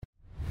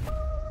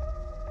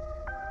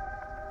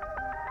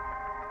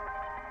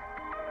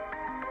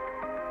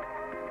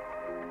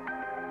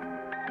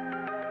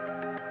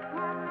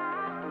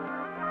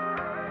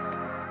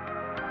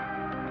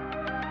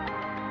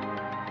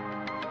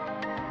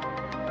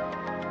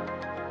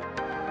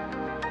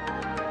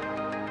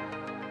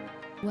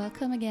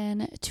Welcome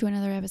again to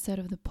another episode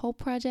of the Pole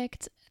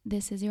Project.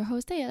 This is your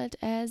host Ayelet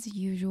as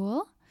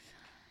usual.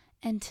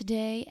 And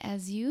today,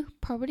 as you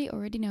probably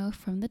already know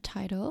from the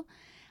title,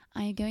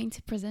 I'm going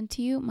to present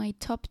to you my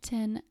top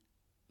 10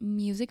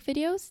 music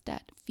videos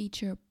that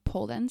feature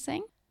pole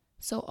dancing.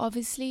 So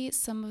obviously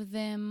some of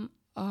them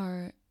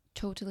are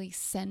totally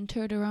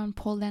centered around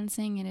pole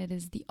dancing and it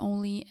is the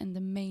only and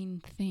the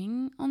main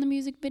thing on the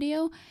music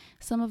video.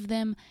 Some of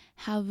them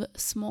have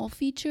small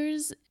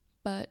features,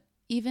 but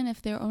even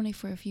if they're only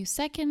for a few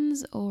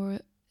seconds or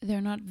they're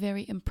not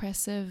very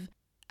impressive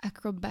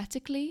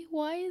acrobatically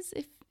wise,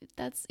 if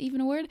that's even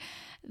a word,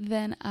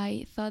 then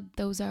I thought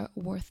those are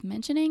worth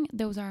mentioning.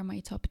 Those are my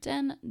top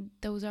 10.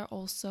 Those are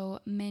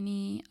also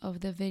many of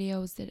the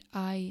videos that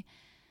I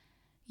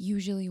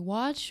usually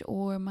watch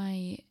or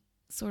my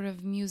sort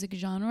of music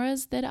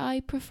genres that I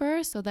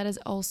prefer. So that is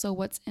also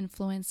what's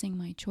influencing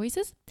my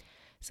choices.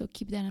 So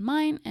keep that in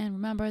mind. And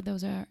remember,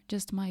 those are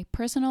just my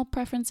personal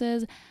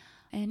preferences.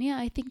 And yeah,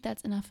 I think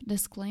that's enough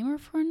disclaimer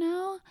for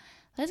now.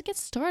 Let's get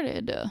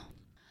started.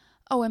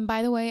 Oh, and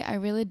by the way, I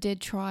really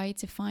did try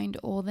to find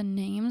all the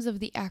names of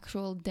the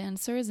actual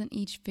dancers in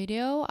each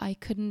video. I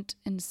couldn't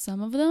in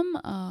some of them.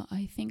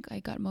 I think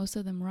I got most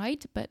of them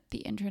right, but the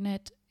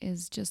internet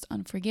is just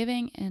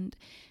unforgiving. And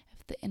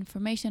if the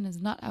information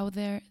is not out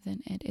there,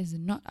 then it is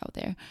not out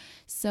there.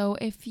 So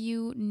if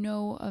you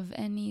know of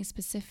any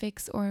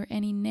specifics or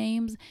any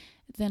names,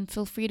 then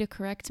feel free to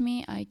correct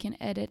me. I can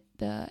edit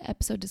the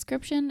episode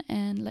description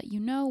and let you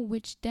know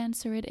which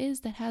dancer it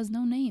is that has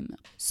no name.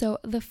 So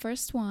the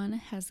first one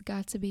has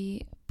got to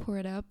be Pour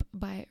It Up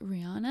by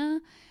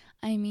Rihanna.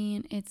 I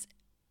mean, it's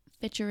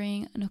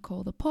featuring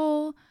Nicole the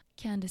Pole,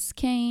 Candice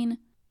Kane,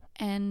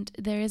 and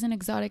there is an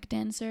exotic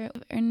dancer.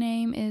 Her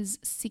name is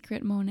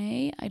Secret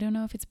Monet. I don't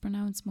know if it's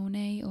pronounced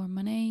Monet or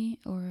Monet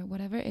or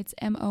whatever. It's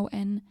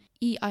Monei.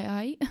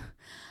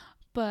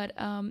 But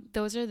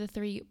those are the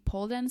three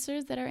pole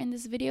dancers that are in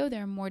this video.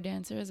 There are more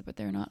dancers, but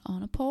they're not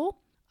on a pole.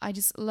 I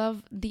just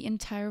love the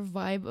entire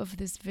vibe of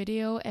this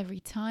video. Every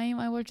time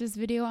I watch this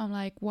video, I'm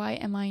like, why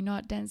am I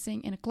not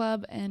dancing in a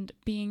club and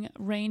being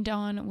rained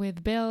on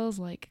with bells?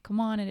 Like, come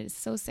on, it is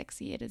so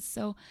sexy. It is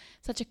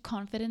such a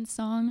confident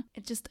song.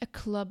 It's just a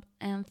club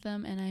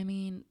anthem. And I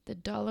mean, the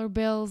dollar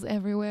bills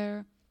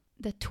everywhere.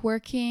 The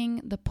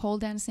twerking, the pole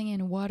dancing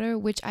in water,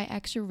 which I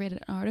actually read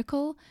an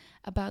article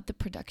about the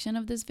production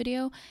of this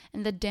video,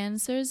 and the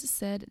dancers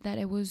said that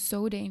it was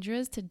so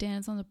dangerous to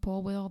dance on the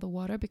pole with all the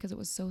water because it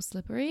was so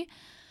slippery.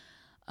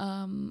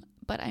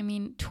 But I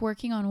mean,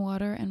 twerking on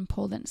water and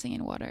pole dancing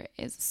in water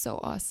is so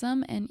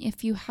awesome. And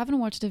if you haven't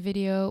watched the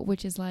video,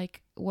 which is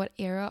like, what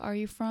era are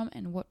you from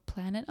and what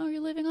planet are you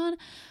living on?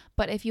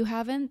 But if you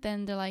haven't,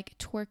 then they're like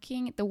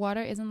twerking. The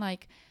water isn't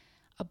like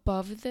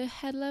above the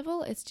head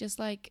level, it's just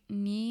like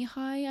knee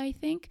high, I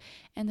think,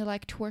 and they're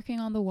like twerking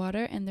on the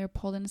water and they're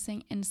pole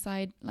dancing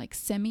inside, like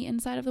semi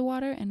inside of the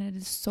water, and it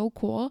is so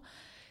cool.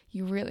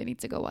 You really need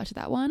to go watch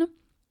that one.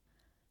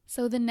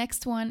 So the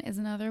next one is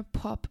another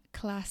pop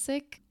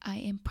classic. I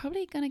am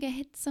probably gonna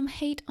get some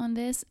hate on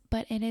this,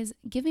 but it is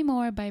Give Me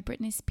More by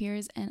Britney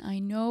Spears, and I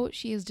know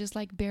she is just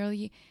like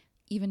barely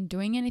even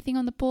doing anything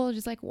on the pole,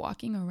 just like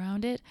walking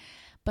around it,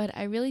 but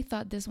I really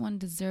thought this one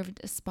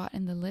deserved a spot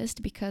in the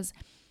list because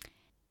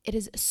it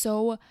is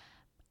so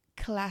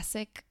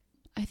classic.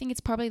 I think it's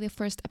probably the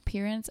first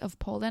appearance of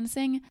pole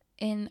dancing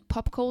in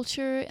pop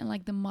culture, and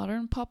like the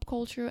modern pop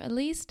culture at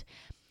least.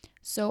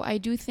 So I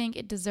do think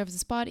it deserves a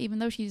spot, even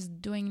though she's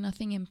doing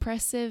nothing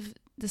impressive.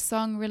 The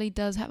song really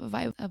does have a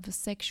vibe of a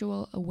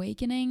sexual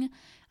awakening.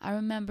 I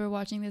remember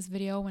watching this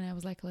video when I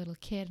was like a little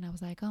kid and I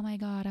was like, oh my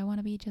god, I want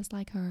to be just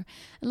like her.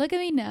 And look at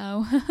me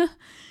now.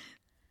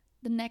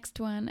 The next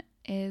one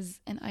is,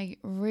 and I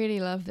really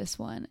love this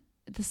one.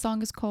 The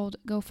song is called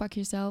Go Fuck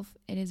Yourself.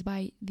 It is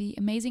by the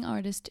amazing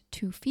artist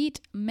 2 Feet.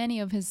 Many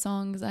of his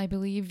songs, I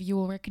believe, you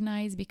will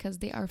recognize because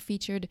they are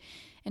featured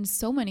in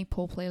so many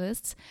pole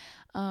playlists.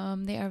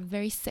 They are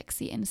very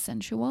sexy and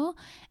sensual.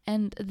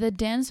 And the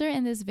dancer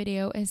in this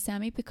video is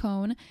Sammy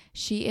Picone.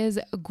 She is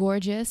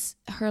gorgeous.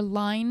 Her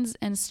lines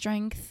and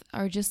strength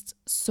are just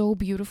so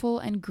beautiful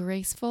and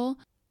graceful.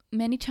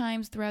 Many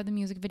times throughout the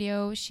music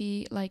video,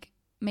 she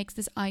makes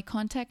this eye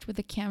contact with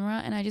the camera,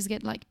 and I just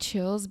get like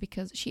chills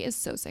because she is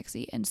so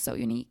sexy and so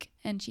unique.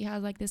 And she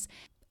has like this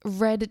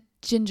red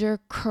ginger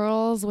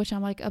curls, which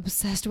I'm like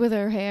obsessed with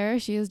her hair.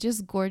 She is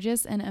just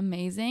gorgeous and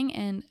amazing,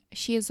 and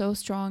she is so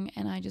strong,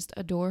 and I just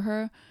adore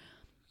her.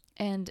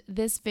 And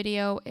this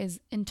video is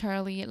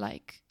entirely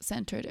like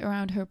centered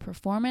around her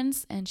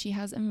performance, and she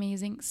has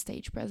amazing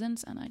stage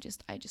presence, and I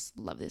just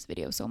love this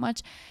video so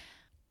much.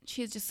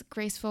 She is just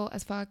graceful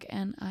as fuck,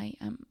 and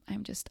I'm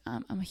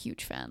a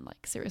huge fan.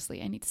 Like,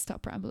 seriously, I need to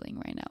stop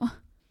rambling right now.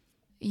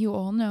 You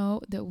all know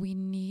that we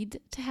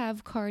need to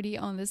have Cardi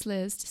on this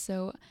list,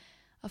 so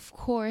of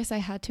course I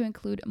had to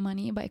include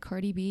Money by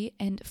Cardi B.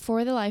 And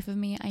for the life of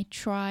me, I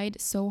tried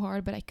so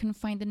hard, but I couldn't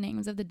find the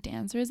names of the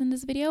dancers in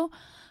this video.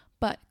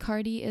 But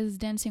Cardi is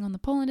dancing on the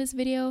pole in this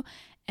video,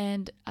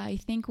 and I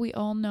think we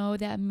all know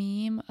that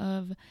meme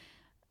of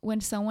when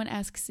someone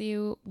asks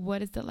you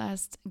what is the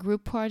last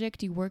group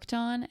project you worked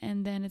on,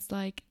 and then it's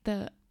like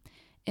the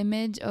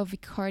image of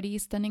Icardi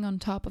standing on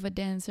top of a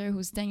dancer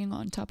who's standing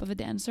on top of a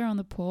dancer on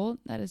the pole,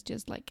 that is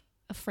just like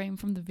a frame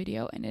from the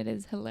video, and it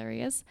is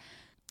hilarious.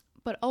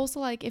 But also,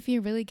 like, if you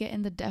really get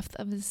in the depth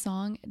of this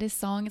song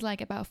is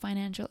like about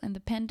financial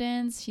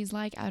independence. She's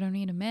like, I don't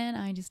need a man,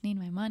 I just need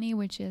my money,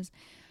 which is,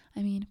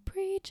 I mean,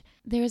 preach.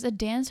 There's a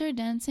dancer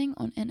dancing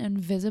on an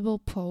invisible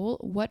pole.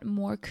 What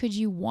more could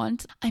you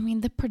want? I mean,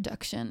 the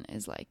production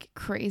is like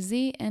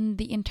crazy, and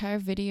the entire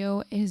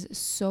video is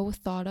so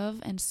thought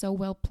of and so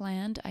well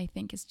planned. I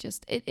think it's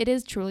just, it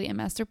is truly a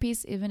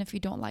masterpiece, even if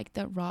you don't like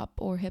the rap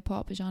or hip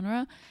hop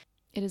genre.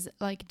 It is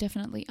like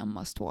definitely a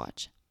must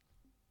watch.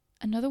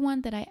 Another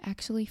one that I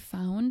actually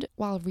found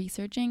while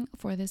researching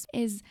for this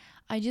is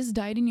I Just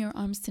Died in Your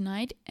Arms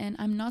Tonight, and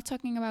I'm not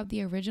talking about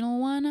the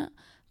original one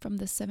from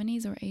the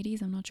 70s or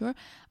 80s, I'm not sure,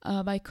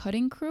 by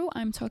Cutting Crew.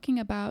 I'm talking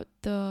about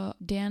the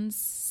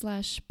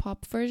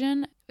dance/pop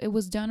version. It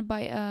was done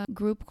by a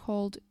group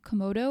called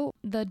Komodo.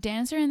 The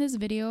dancer in this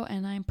video,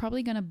 and I'm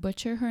probably gonna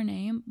butcher her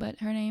name, but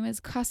her name is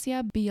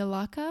Kasia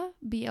Bielka,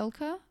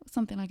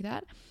 something like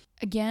that.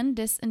 Again,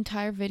 this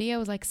entire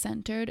video is like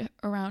centered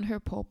around her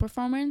pole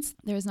performance.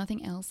 There's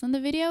nothing else in the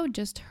video,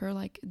 just her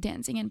like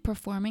dancing and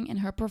performing, and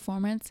her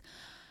performance,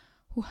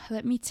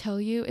 let me tell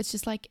you, it's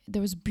just like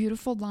there was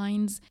beautiful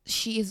lines.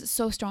 She is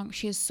so strong.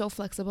 She is so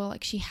flexible.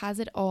 Like, she has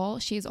it all.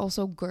 She is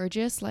also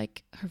gorgeous,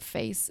 like her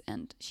face,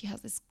 and she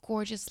has this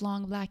gorgeous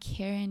long black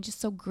hair and just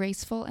so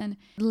graceful and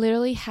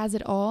literally has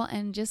it all.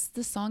 And just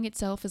the song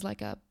itself is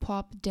like a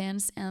pop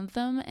dance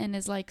anthem and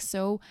is like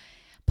so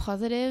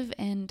positive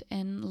and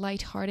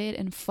lighthearted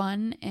and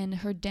fun, and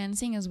her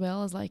dancing as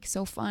well is like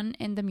so fun.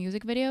 In the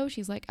music video,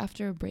 she's like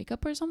after a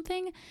breakup or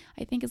something.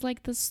 I think it's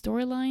like the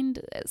storyline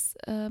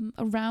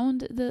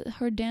around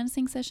her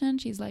dancing session.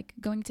 She's like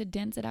going to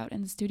dance it out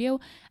in the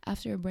studio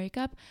after a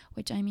breakup,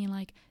 which, I mean,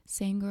 like,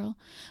 same girl,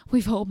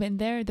 we've all been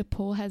there. The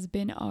pole has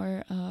been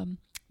our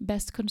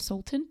best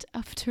consultant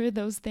after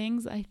those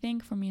things, I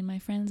think, for me and my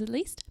friends at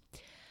least.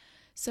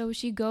 So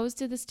she goes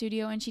to the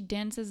studio and she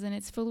dances, and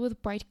it's filled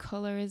with bright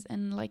colors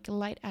and like a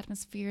light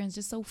atmosphere, and it's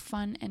just so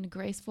fun and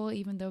graceful,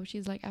 even though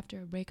she's like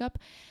after a breakup.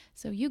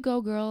 So you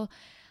go, girl.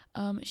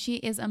 She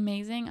is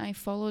amazing. I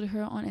followed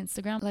her on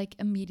Instagram like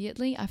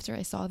immediately after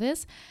I saw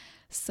this.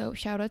 So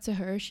shout out to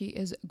her. She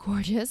is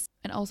gorgeous.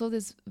 And also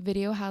this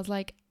video has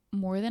like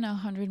more than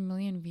 100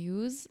 million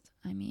views.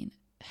 I mean,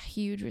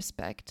 huge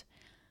respect.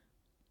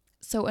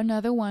 So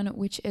another one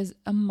which is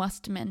a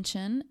must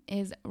mention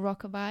is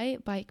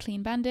Rockabye by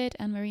Clean Bandit,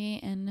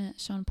 Anne-Marie and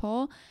Sean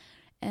Paul.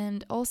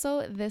 And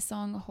also this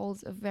song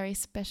holds a very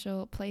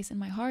special place in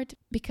my heart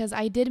because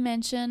I did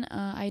mention,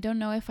 I don't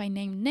know if I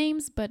named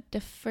names, but the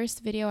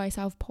first video I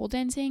saw of pole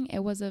dancing, it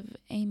was of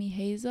Amy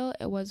Hazel.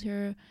 It was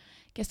her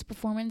guest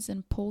performance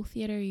in Pole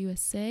Theater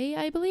USA,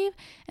 I believe.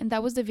 And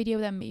that was the video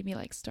that made me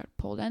like start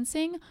pole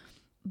dancing.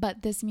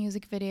 But this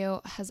music video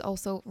has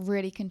also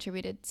really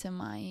contributed to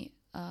my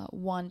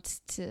want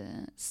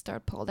to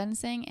start pole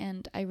dancing,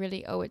 and I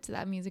really owe it to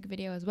that music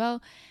video as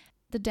well.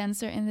 The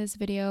dancer in this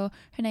video,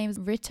 her name is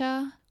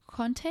Rita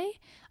Conte.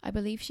 I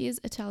believe she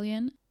is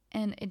Italian,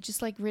 and it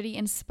just like really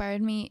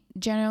inspired me.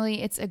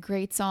 Generally, it's a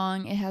great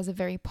song. It has a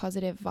very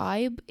positive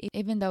vibe,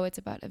 even though it's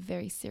about a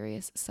very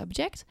serious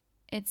subject.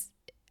 It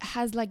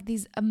has like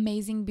these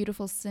amazing,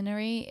 beautiful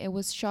scenery. It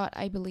was shot,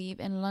 I believe,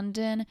 in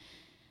London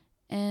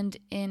and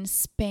in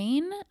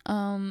Spain,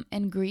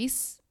 and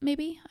Greece,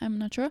 maybe, I'm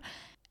not sure.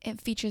 It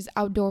features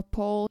outdoor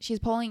pole. She's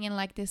poling in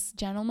like this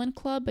gentleman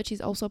club, but she's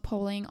also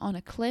poling on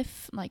a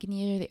cliff, like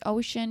near the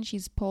ocean.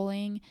 She's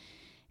poling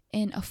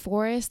in a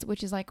forest,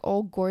 which is like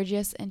all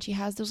gorgeous. And she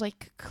has those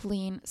like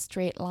clean,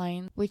 straight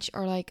lines, which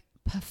are like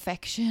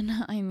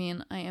perfection. I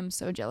mean, I am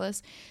so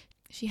jealous.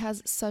 She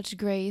has such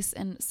grace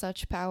and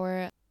such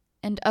power.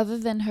 And other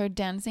than her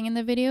dancing in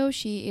the video,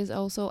 she is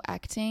also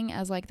acting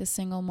as like the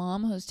single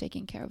mom who's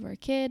taking care of her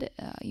kid.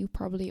 You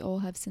probably all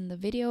have seen the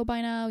video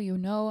by now, you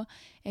know.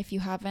 If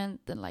you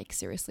haven't, then like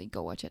seriously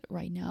go watch it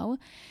right now.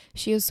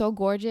 She is so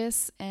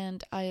gorgeous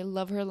and I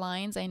love her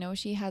lines. I know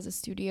she has a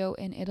studio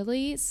in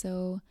Italy,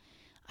 so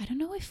I don't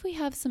know if we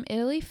have some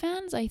Italy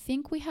fans. I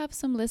think we have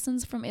some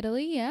listens from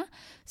Italy, yeah.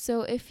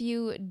 So if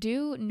you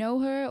do know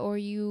her or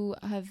you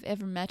have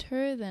ever met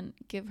her, then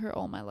give her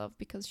all my love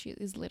because she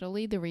is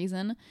literally the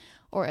reason,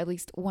 or at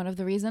least one of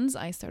the reasons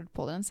I started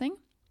pole dancing.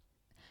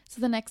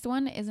 So the next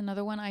one is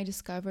another one I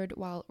discovered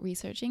while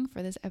researching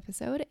for this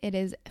episode. It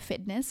is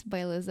Fitness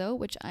by Lizzo,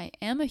 which I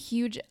am a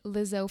huge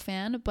Lizzo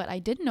fan, but I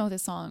didn't know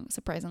this song,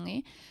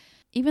 surprisingly.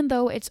 Even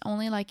though it's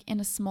only like in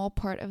a small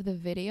part of the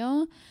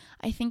video,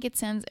 I think it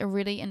sends a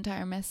really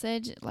entire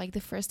message. Like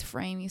the first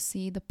frame, you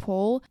see the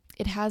pole.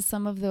 It has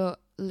some of the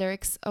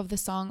lyrics of the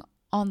song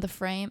on the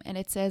frame, and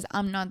it says,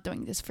 "I'm not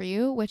doing this for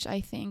you," which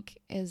I think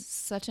is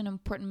such an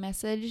important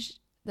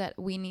message that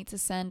we need to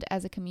send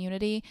as a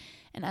community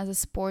and as a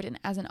sport and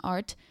as an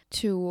art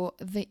to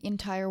the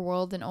entire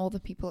world and all the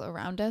people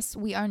around us.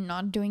 We are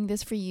not doing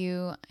this for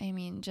you. I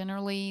mean,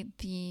 generally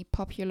the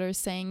popular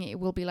saying it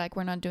will be like,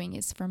 we're not doing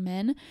this for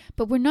men,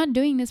 but we're not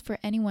doing this for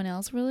anyone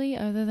else really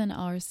other than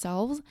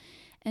ourselves.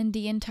 And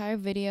the entire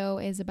video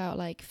is about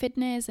like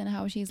fitness and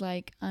how she's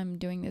like, I'm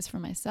doing this for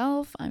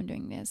myself, I'm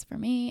doing this for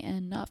me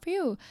and not for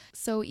you.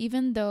 So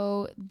even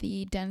though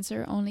the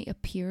dancer only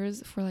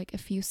appears for like a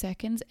few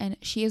seconds and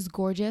she is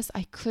gorgeous,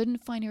 I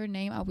couldn't find her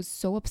name. I was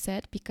so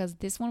upset because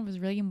this one was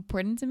really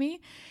important to me.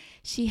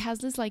 She has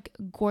this like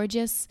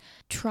gorgeous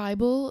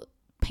tribal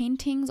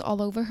paintings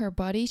all over her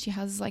body. She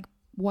has this like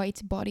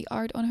white body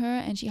art on her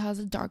and she has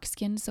a dark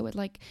skin, so it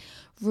like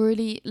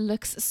really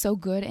looks so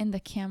good in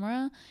the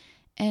camera.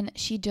 And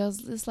she does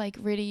this like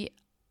really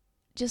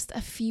just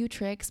a few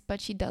tricks,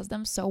 but she does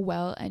them so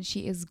well and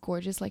she is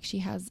gorgeous. Like she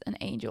has an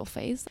angel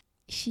face.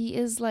 She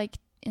is like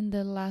in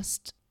the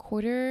last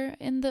quarter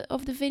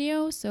of the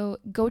video, so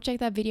go check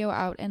that video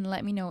out and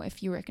let me know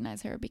if you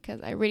recognize her, because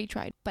I really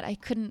tried but I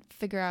couldn't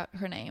figure out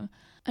her name.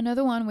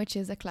 Another one, which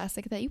is a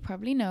classic that you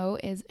probably know,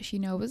 is She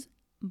Knows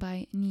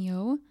by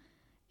Ne-Yo.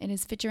 It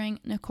is featuring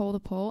Nicole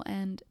DePaul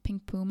and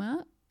Pink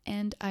Puma.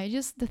 And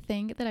the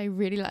thing that I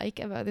really like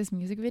about this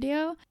music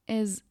video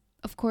is,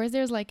 of course,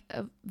 there's like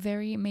a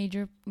very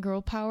major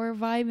girl power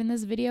vibe in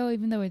this video,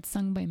 even though it's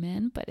sung by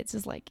men, but it's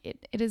just like,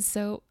 it is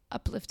so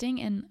uplifting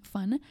and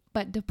fun.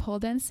 But the pole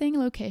dancing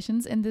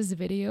locations in this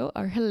video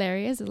are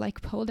hilarious. It's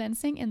like pole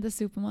dancing in the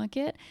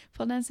supermarket,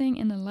 pole dancing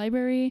in the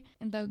library,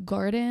 in the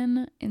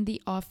garden, in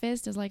the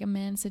office. There's like a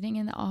man sitting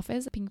in the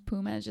office. Pink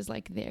Puma is just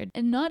like there,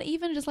 and not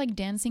even just like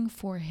dancing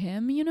for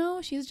him, you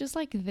know, she's just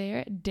like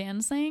there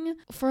dancing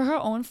for her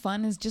own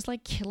fun, is just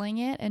like killing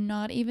it and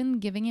not even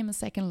giving him a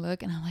second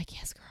look. And I'm like,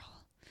 yes, girl.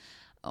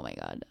 Oh my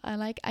god,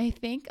 I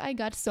think I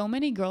got so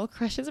many girl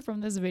crushes from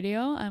this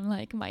video. I'm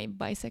like, my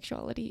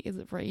bisexuality is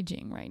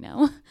raging right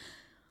now.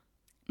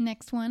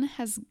 Next one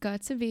has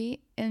got to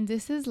be, and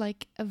this is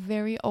like a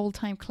very old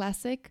time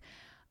classic.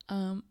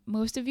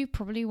 Most of you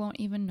probably won't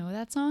even know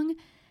that song.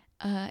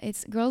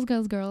 It's Girls,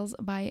 Girls, Girls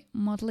by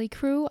Motley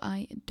Crue.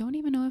 I don't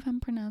even know if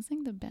I'm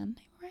pronouncing the band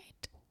name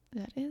right.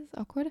 That is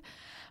awkward.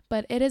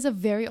 But it is a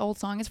very old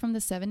song. It's from the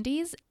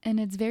 70s and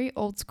it's very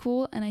old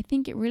school. And I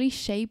think it really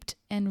shaped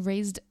and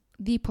raised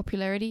the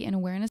popularity and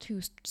awareness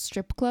to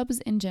strip clubs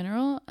in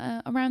general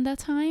around that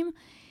time.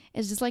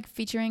 It's just like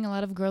featuring a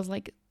lot of girls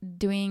like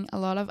doing a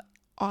lot of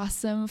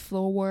awesome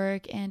floor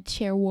work and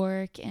chair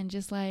work and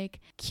just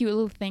like cute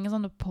little things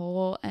on the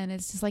pole, and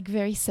it's just like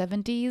very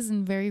 70s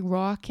and very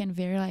rock and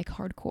very like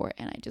hardcore,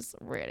 and I just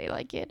really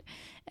like it.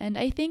 And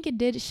I think it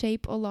did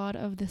shape a lot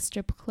of the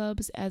strip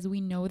clubs as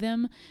we know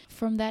them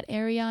from that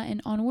area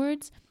and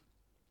onwards.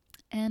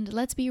 And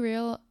let's be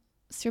real,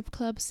 strip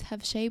clubs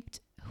have shaped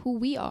who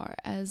we are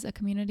as a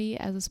community,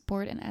 as a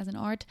sport, and as an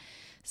art.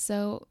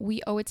 So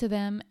we owe it to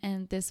them,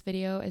 and this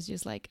video is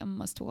just like a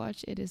must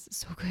watch. It is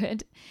so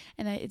good,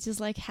 and it just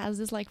like has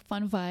this like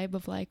fun vibe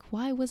of like,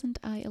 why wasn't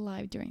I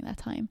alive during that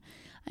time?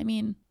 I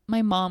mean,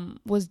 my mom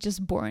was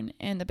just born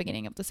in the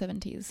beginning of the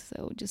 70s,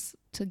 so just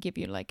to give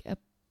you like a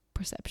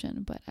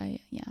perception, but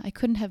I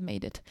couldn't have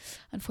made it,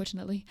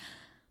 unfortunately.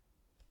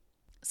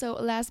 So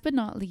last but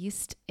not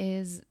least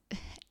is,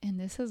 and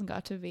this has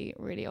got to be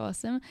really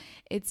awesome,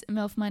 it's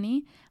MILF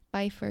Money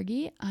by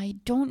Fergie. I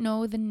don't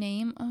know the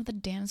name of the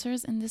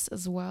dancers in this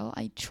as well.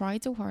 I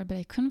tried so hard, but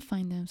I couldn't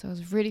find them, so I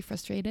was really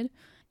frustrated.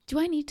 Do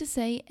I need to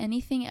say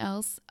anything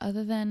else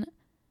other than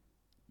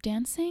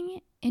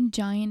dancing in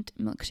giant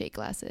milkshake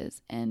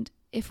glasses? And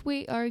if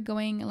we are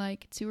going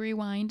like to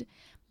rewind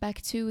back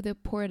to the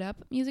Pour It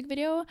Up music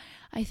video,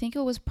 I think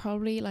it was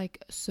probably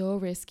like so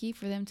risky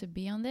for them to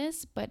be on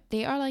this, but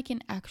they are like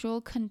in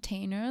actual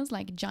containers,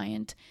 like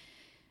giant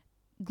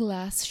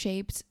glass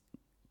shaped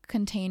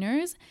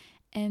containers,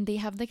 and they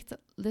have like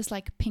this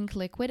like pink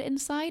liquid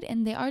inside,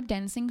 and they are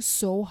dancing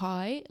so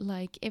high,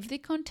 like if the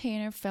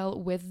container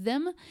fell with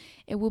them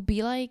it would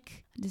be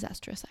like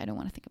disastrous. I don't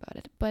want to think about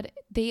it, but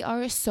they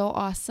are so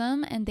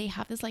awesome, and they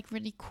have this like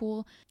really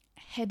cool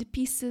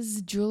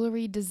headpieces,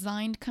 jewelry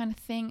designed kind of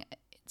thing.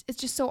 It's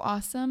just so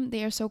awesome.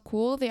 They are so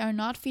cool. They are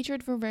not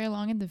featured for very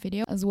long in the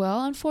video as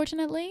well,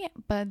 unfortunately,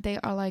 but they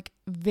are like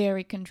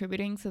very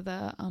contributing to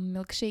the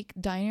milkshake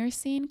diner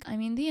scene. I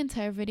mean, the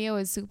entire video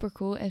is super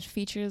cool. It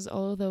features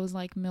all of those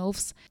like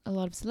MILFs. A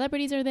lot of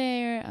celebrities are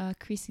there.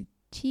 Chrissy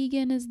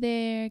Teigen is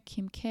there,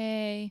 Kim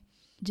K,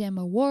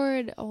 Gemma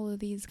Ward, all of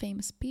these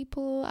famous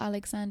people,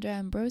 Alexandra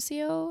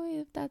Ambrosio,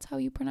 if that's how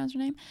you pronounce her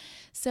name.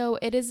 So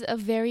it is a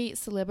very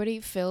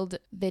celebrity-filled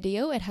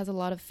video. It has a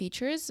lot of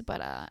features,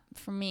 but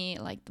for me,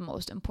 like the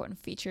most important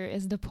feature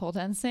is the pole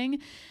dancing.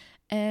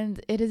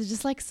 And it is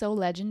just like so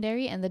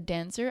legendary, and the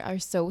dancers are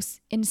so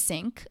in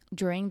sync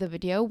during the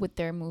video with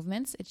their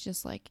movements. It's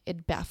just like,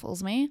 it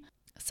baffles me.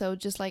 So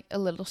just like a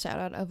little shout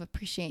out of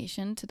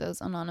appreciation to those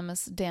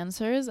anonymous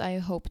dancers. I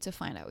hope to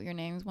find out your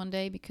names one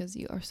day because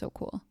you are so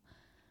cool.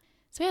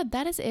 So yeah,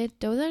 that is it.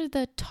 Those are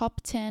the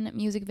top 10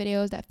 music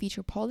videos that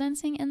feature pole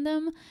dancing in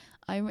them.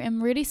 I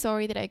am really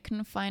sorry that I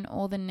couldn't find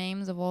all the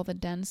names of all the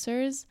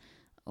dancers,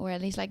 or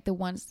at least like the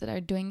ones that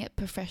are doing it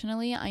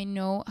professionally. I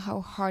know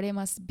how hard it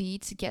must be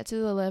to get to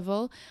the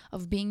level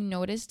of being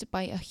noticed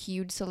by a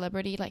huge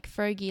celebrity like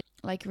Fergie,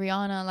 like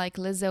Rihanna, like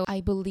Lizzo.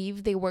 I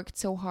believe they worked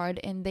so hard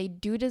and they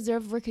do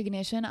deserve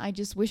recognition. I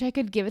just wish I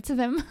could give it to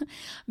them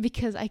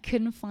because I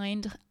couldn't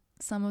find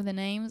some of the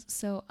names.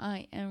 So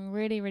I am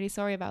really, really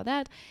sorry about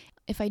that.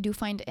 If I do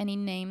find any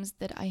names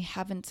that I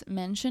haven't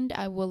mentioned,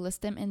 I will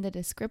list them in the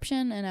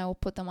description and I will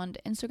put them on the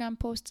Instagram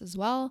post as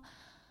well.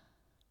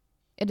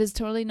 It is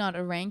totally not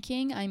a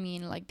ranking. I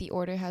mean, like, the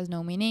order has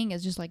no meaning.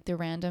 It's just like the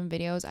random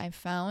videos I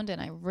found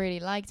and I really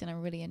liked and I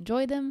really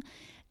enjoyed them.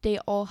 They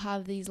all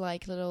have these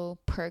like little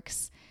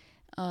perks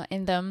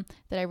in them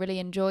that I really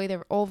enjoy.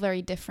 They're all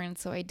very different,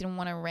 so I didn't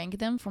want to rank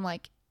them from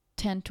like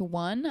 10 to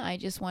 1. I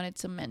just wanted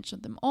to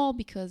mention them all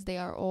because they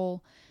are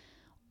all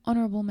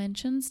honorable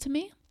mentions to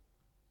me.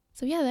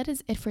 So yeah, that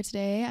is it for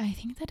today. I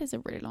think that is a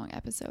really long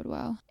episode.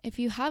 Wow. If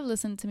you have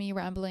listened to me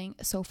rambling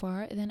so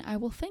far, then I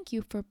will thank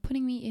you for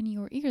putting me in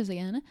your ears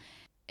again.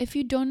 If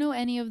you don't know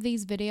any of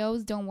these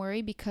videos, don't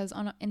worry, because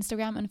on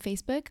Instagram and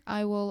Facebook,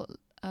 I will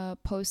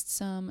post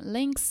some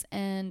links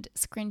and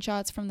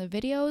screenshots from the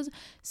videos,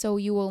 so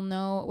you will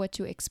know what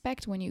to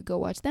expect when you go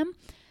watch them.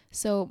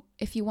 So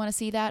if you want to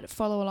see that,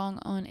 follow along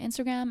on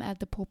Instagram at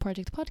the Pole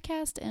Project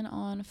Podcast, and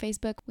on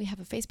Facebook, we have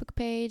a Facebook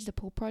page, the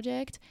Pole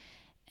Project.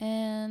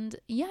 And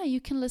yeah,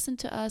 you can listen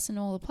to us on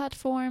all the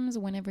platforms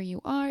whenever you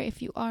are. If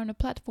you are on the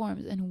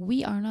platforms and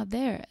we are not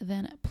there,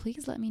 then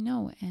please let me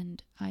know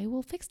and I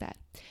will fix that.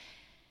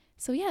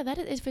 So yeah, that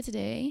is it for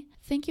today.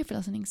 Thank you for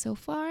listening so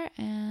far,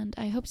 and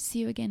I hope to see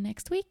you again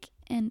next week.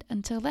 And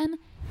until then,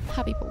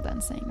 happy pole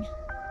dancing.